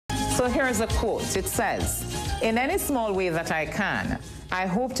So here's a quote. It says, "In any small way that I can, I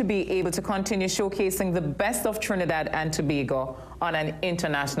hope to be able to continue showcasing the best of Trinidad and Tobago on an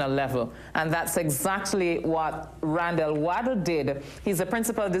international level." And that's exactly what Randall Waddle did. He's a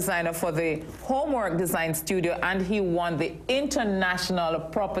principal designer for the Homework Design Studio, and he won the International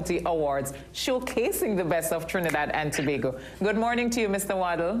Property Awards, showcasing the best of Trinidad and Tobago. Good morning to you, Mr.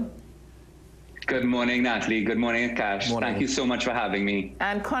 Waddle. Good morning, Natalie. Good morning, Akash. Thank you so much for having me.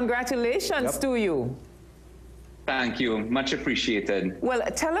 And congratulations to you. Thank you. Much appreciated. Well,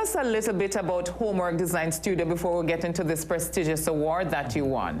 tell us a little bit about Homework Design Studio before we get into this prestigious award that you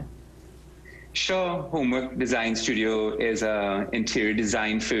won. Sure. Homework Design Studio is an interior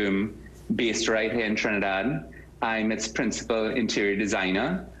design firm based right here in Trinidad. I'm its principal interior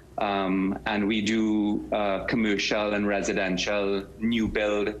designer, and we do commercial and residential, new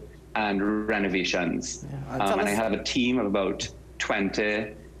build, and renovations. Yeah. And I have a team of about 20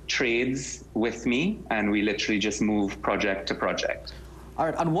 trades with me, and we literally just move project to project. All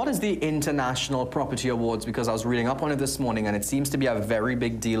right, and what is the International Property Awards? Because I was reading up on it this morning, and it seems to be a very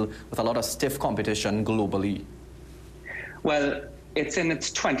big deal with a lot of stiff competition globally. Well, it's in its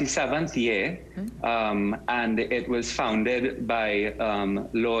 27th year, and it was founded by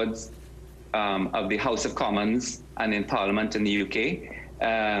Lords of the House of Commons and in Parliament in the UK.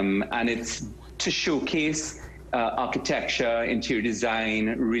 And it's to showcase architecture, interior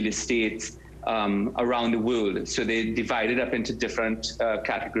design, real estate around the world. So they divided up into different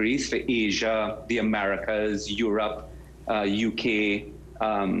categories for Asia, the Americas, Europe, UK.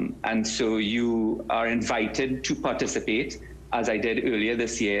 And so you are invited to participate, as I did earlier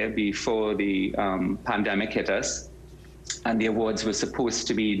this year before the pandemic hit us. And the awards were supposed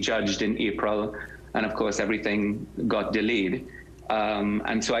to be judged in April. And of course, everything got delayed.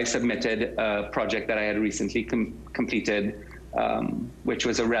 And so I submitted a project that I had recently completed, which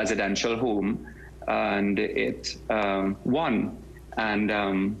was a residential home, and it won.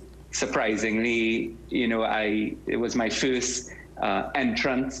 And surprisingly, you know, it was my first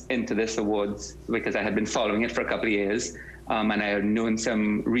entrance into this awards because I had been following it for a couple of years, and I had known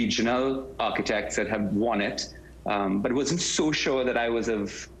some regional architects that had won it, but wasn't so sure that I was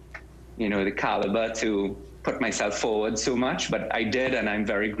of, you know, the caliber to put myself forward so much, but I did, and I'm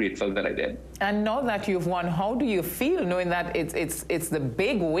very grateful that I did. And now that you've won, how do you feel knowing that it's the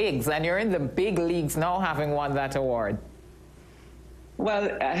big wigs and you're in the big leagues now, having won that award? Well,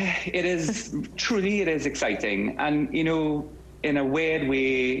 it is truly, it is exciting. And, you know, in a weird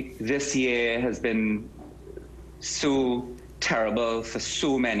way, this year has been so terrible for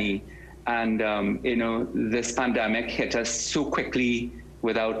so many. And, you know, this pandemic hit us so quickly,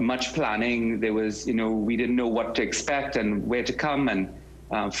 without much planning. There was, you know, we didn't know what to expect and where to come. And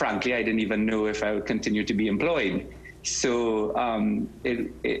frankly, I didn't even know if I would continue to be employed. So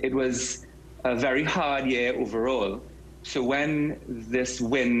it was a very hard year overall. So when this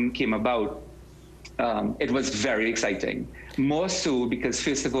win came about, it was very exciting. More so because,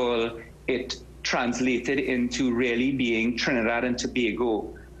 first of all, it translated into really being Trinidad and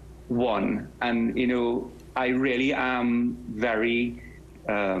Tobago won. And, you know, I really am very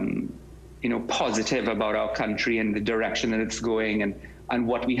you know, positive about our country and the direction that it's going and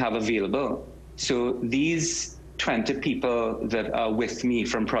what we have available. So these 20 people that are with me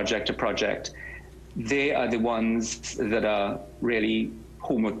from project to project, they are the ones that are really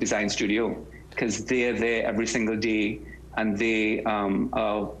Homework Design Studio, because they're there every single day, and they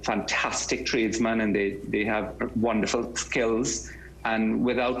are fantastic tradesmen, and they have wonderful skills. And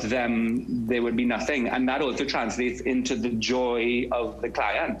without them, there would be nothing. And that also translates into the joy of the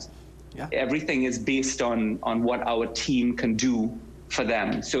client. Yeah. Everything is based on what our team can do for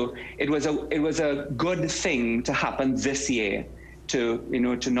them. So it was a good thing to happen this year, to, you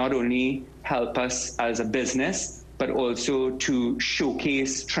know, to not only help us as a business, but also to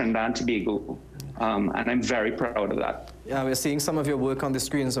showcase Trinidad and Tobago. And I'm very proud of that. Yeah, we're seeing some of your work on the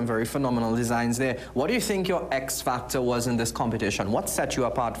screen, some very phenomenal designs there. What do you think your X factor was in this competition? What set you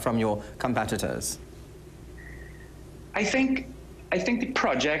apart from your competitors? I think the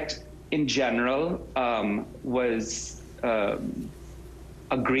project in general was a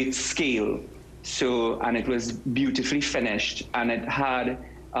great scale. So, and it was beautifully finished, and it had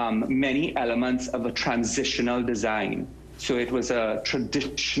many elements of a transitional design. So it was a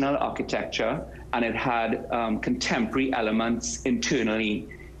traditional architecture, and it had contemporary elements internally,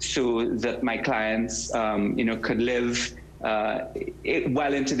 so that my clients, you know, could live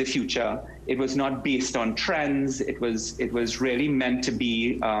well into the future. It was not based on trends. It was really meant to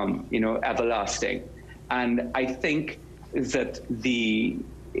be, you know, everlasting. And I think that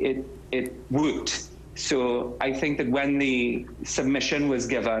it worked. So I think that when the submission was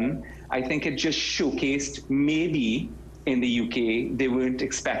given, I think it just showcased maybe in the UK, they weren't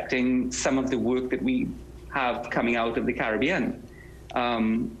expecting some of the work that we have coming out of the Caribbean.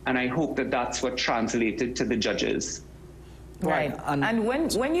 And I hope that that's what translated to the judges. Right. And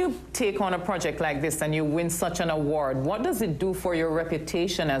when you take on a project like this and you win such an award, what does it do for your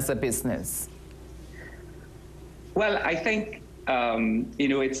reputation as a business? Well, I think,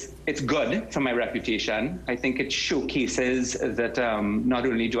 it's good for my reputation. I think it showcases that not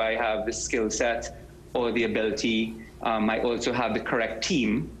only do I have the skill set or the ability, I also have the correct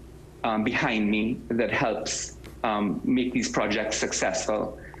team behind me that helps make these projects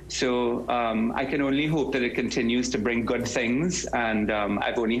successful. So I can only hope that it continues to bring good things, and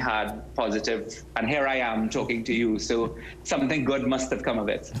I've only had positive, and here I am talking to you, so something good must have come of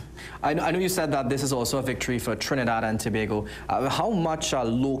it. I know you said that this is also a victory for Trinidad and Tobago. How much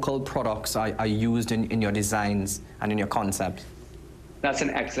local products are used in your designs and in your concept? That's an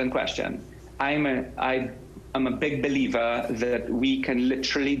excellent question. I'm a big believer that we can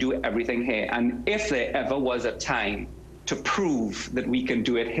literally do everything here, and if there ever was a time to prove that we can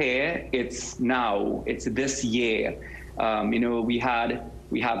do it here, it's now, it's this year. We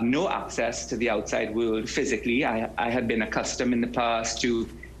have no access to the outside world physically. I had been accustomed in the past to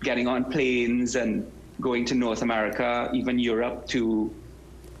getting on planes and going to North America, even Europe, to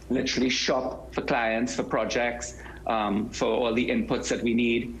literally shop for clients, for projects, for all the inputs that we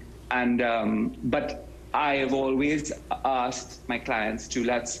need. But I have always asked my clients to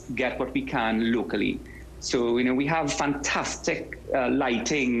let's get what we can locally. So, we have fantastic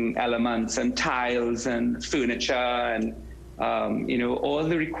lighting elements and tiles and furniture and, all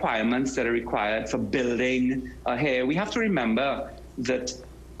the requirements that are required for building here. We have to remember that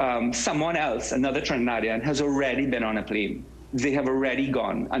someone else, another Trinidadian, has already been on a plane. They have already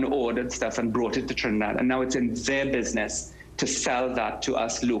gone and ordered stuff and brought it to Trinidad. And now it's in their business to sell that to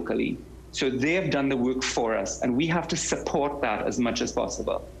us locally. So they've done the work for us, and we have to support that as much as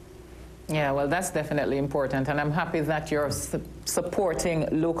possible. Yeah, well, that's definitely important, and I'm happy that you're supporting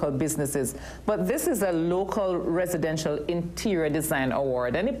local businesses. But this is a local residential interior design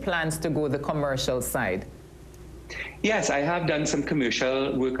award. Any plans to go the commercial side? Yes, I have done some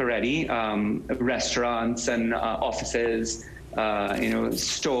commercial work already, restaurants and offices,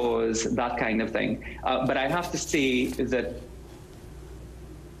 stores, that kind of thing. But I have to say that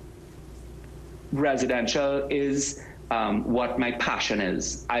residential is what my passion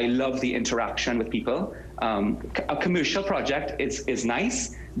is. I love the interaction with people. A commercial project is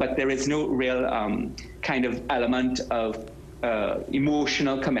nice, but there is no real kind of element of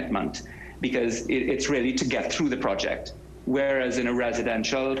emotional commitment, because it's really to get through the project. Whereas in a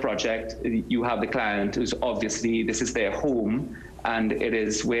residential project, you have the client who's obviously, this is their home, and it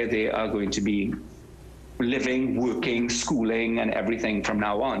is where they are going to be living, working, schooling, and everything from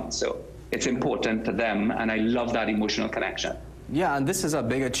now on. So it's important to them, and I love that emotional connection. Yeah, and this is a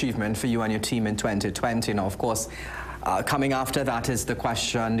big achievement for you and your team in 2020. Now, of course, coming after that is the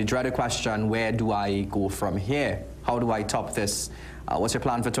question, the dreaded question, where do I go from here? How do I top this? What's your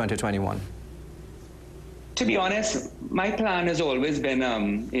plan for 2021? To be honest, my plan has always been,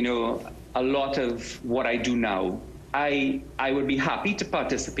 a lot of what I do now. I would be happy to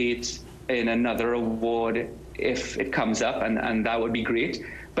participate in another award if it comes up, and that would be great.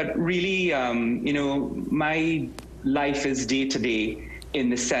 But really, my life is day to day in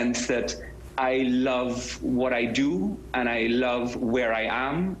the sense that I love what I do and I love where I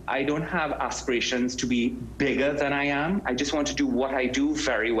am. I don't have aspirations to be bigger than I am. I just want to do what I do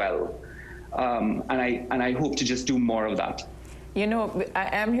very well. And I hope to just do more of that. I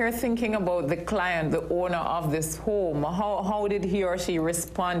am here thinking about the client, the owner of this home. How did he or she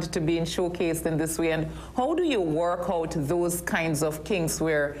respond to being showcased in this way? And how do you work out those kinds of kinks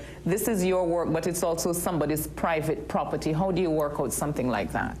where this is your work, but it's also somebody's private property? How do you work out something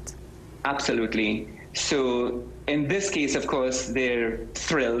like that? Absolutely. So in this case, of course, they're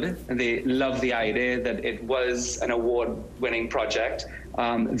thrilled. They love the idea that it was an award-winning project.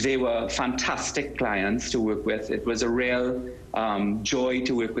 They were fantastic clients to work with. It was a real joy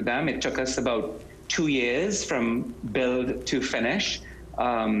to work with them. It took us about 2 years from build to finish,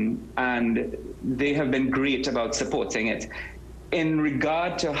 and they have been great about supporting it. In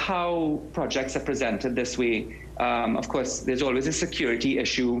regard to how projects are presented this way, of course, there's always a security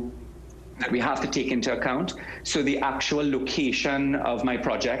issue that we have to take into account. So the actual location of my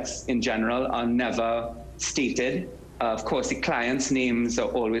projects in general are never stated. Of course, the clients' names are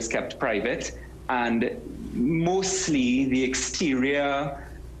always kept private, and mostly the exterior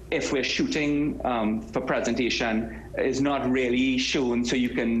if we're shooting for presentation, is not really shown so you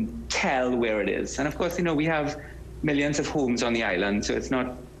can tell where it is. And of course, you know, we have millions of homes on the island, so it's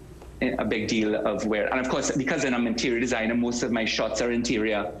not a big deal of where. And of course, because I'm an interior designer, most of my shots are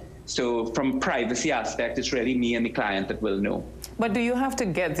interior. So from privacy aspect, it's really me and the client that will know. But do you have to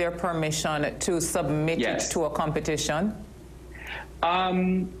get their permission to submit it to a competition?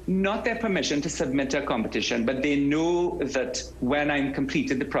 Not their permission to submit to a competition, but they know that when I'm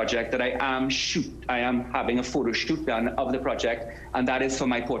completed the project, that I am having a photo shoot done of the project, and that is for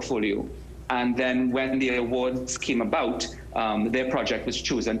my portfolio. And then when the awards came about, their project was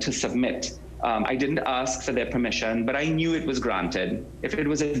chosen to submit. I didn't ask for their permission, but I knew it was granted. If it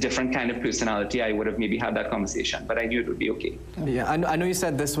was a different kind of personality, I would have maybe had that conversation, but I knew it would be okay. Yeah, I know you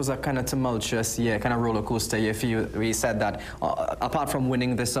said this was a kind of tumultuous year, kind of roller coaster year for you. We said that apart from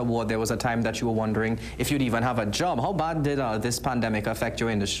winning this award, there was a time that you were wondering if you'd even have a job. How bad did this pandemic affect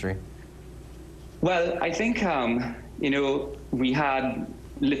your industry? Well, I think, you know, we had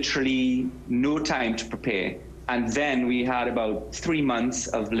literally no time to prepare. And then we had about 3 months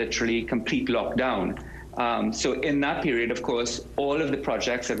of literally complete lockdown. So in that period, of course, all of the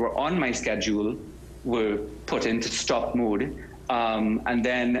projects that were on my schedule were put into stop mode. And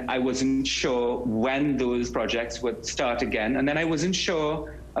then I wasn't sure when those projects would start again. And then I wasn't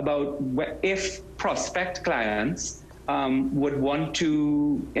sure about if prospect clients would want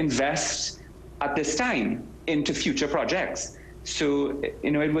to invest at this time into future projects. So, you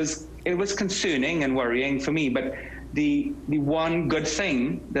know, it was concerning and worrying for me. But the one good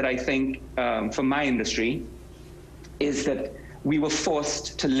thing that I think for my industry is that we were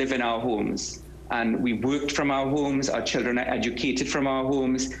forced to live in our homes, and we worked from our homes. Our children are educated from our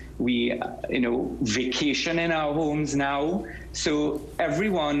homes. We, you know, vacation in our homes now. So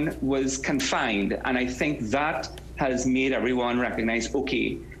everyone was confined, and I think that has made everyone recognize,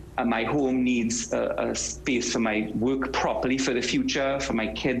 okay, my home needs a space for my work properly for the future, for my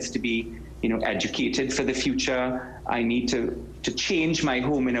kids to be, you know, educated for the future. I need to change my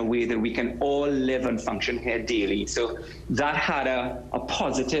home in a way that we can all live and function here daily. So that had a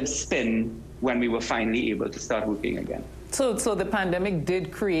positive spin when we were finally able to start working again. So the pandemic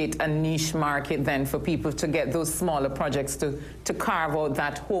did create a niche market then for people to get those smaller projects to carve out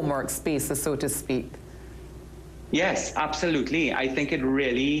that homework space, so to speak. Yes, absolutely. I think it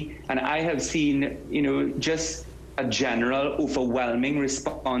really, and I have seen, you know, just a general overwhelming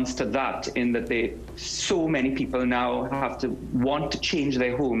response to that, in that so many people now have to want to change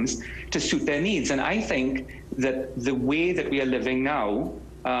their homes to suit their needs. And I think that the way that we are living now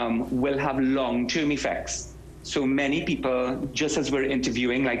will have long-term effects. So many people, just as we're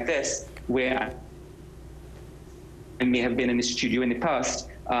interviewing like this, where I may have been in the studio in the past,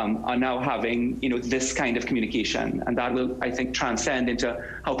 are now having, you know, this kind of communication, and that will, I think, transcend into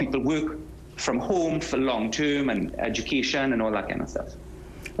how people work from home for long term and education and all that kind of stuff.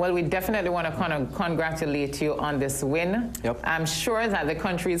 Well, we definitely want to congratulate you on this win. Yep. I'm sure that the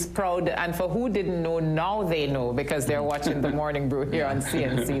country is proud, and for who didn't know, now they know, because they're watching the Morning Brew here on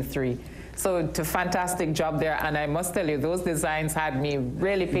CNC3. So, fantastic job there, and I must tell you, those designs had me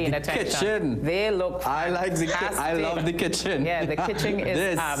really paying attention. Kitchen. They look fantastic. I love the kitchen. Yeah, the kitchen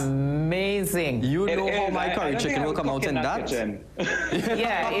is amazing. You know how my curry chicken will come out in that?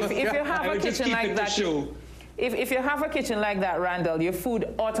 Yeah, if you have a kitchen like that, if you have a kitchen like that, Randall, your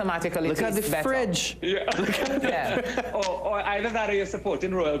food automatically tastes better. Look at the fridge. Yeah. Yeah. or either that, or you're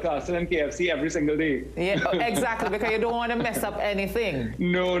supporting Royal Castle and KFC every single day. Yeah, exactly, because you don't want to mess up anything.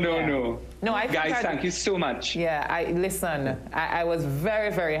 No. No, Guys, thank you so much. Yeah, I was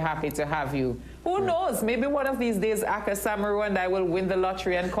very, very happy to have you. Who knows? Maybe one of these days, Aka Samaru and I will win the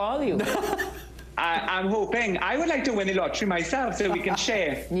lottery and call you. I'm hoping. I would like to win the lottery myself so we can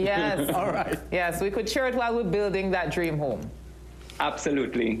share. Yes. All right. Yes, we could share it while we're building that dream home.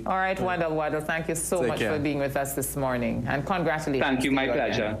 Absolutely. All right, Waddle, thank you so much for being with us this morning. And congratulations. Thank you, my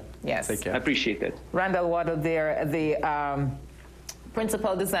pleasure. Yes. Take care. I appreciate it. Randall Waddle there, the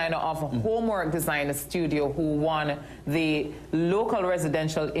principal designer of Homework Designer Studio, who won the Local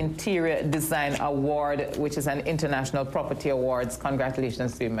Residential Interior Design Award, which is an international property awards.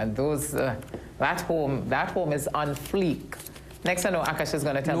 Congratulations to him. And those, that home is on fleek. Next, I know Akash is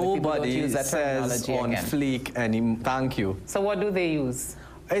going to tell me people don't use that terminology on again. fleek, and thank you. So what do they use?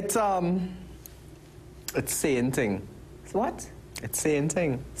 It's saying thing. What? It's saying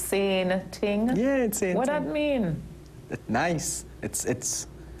thing. Saying thing? Yeah, it's saying what thing. That mean? It's nice. It's.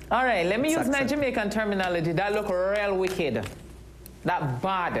 All right, let me use my accent. Jamaican terminology. That look real wicked. That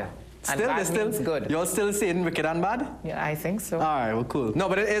bad. And bad means good. You're still saying wicked and bad? Yeah, I think so. All right, well, cool. No,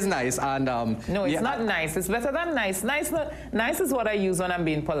 but it is nice. And no, it's not nice. It's better than nice. Nice is what I use when I'm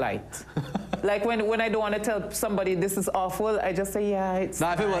being polite. Like when I don't want to tell somebody this is awful, I just say, yeah, it's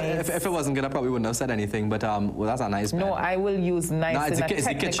nice. If it wasn't good, I probably wouldn't have said anything. But well, that's a nice bed. No, I will use nice in a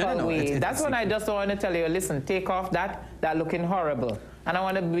technical way. That's when I just want to tell you, listen, take off that looking horrible. And I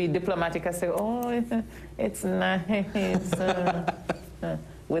want to be diplomatic. I say, oh, it's nice.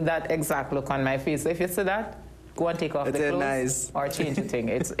 With that exact look on my face. So if you see that, go and take off the clothes nice. Or change the thing.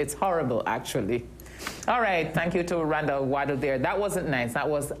 It's horrible, actually. All right, thank you to Randall Waddle there. That wasn't nice. That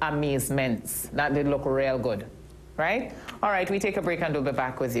was amazement. That did look real good, right? All right, we take a break and we'll be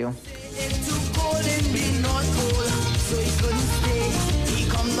back with you. It's too cold and be not cold, so he couldn't stay. He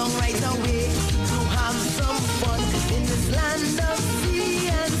come down right away to have some fun in this land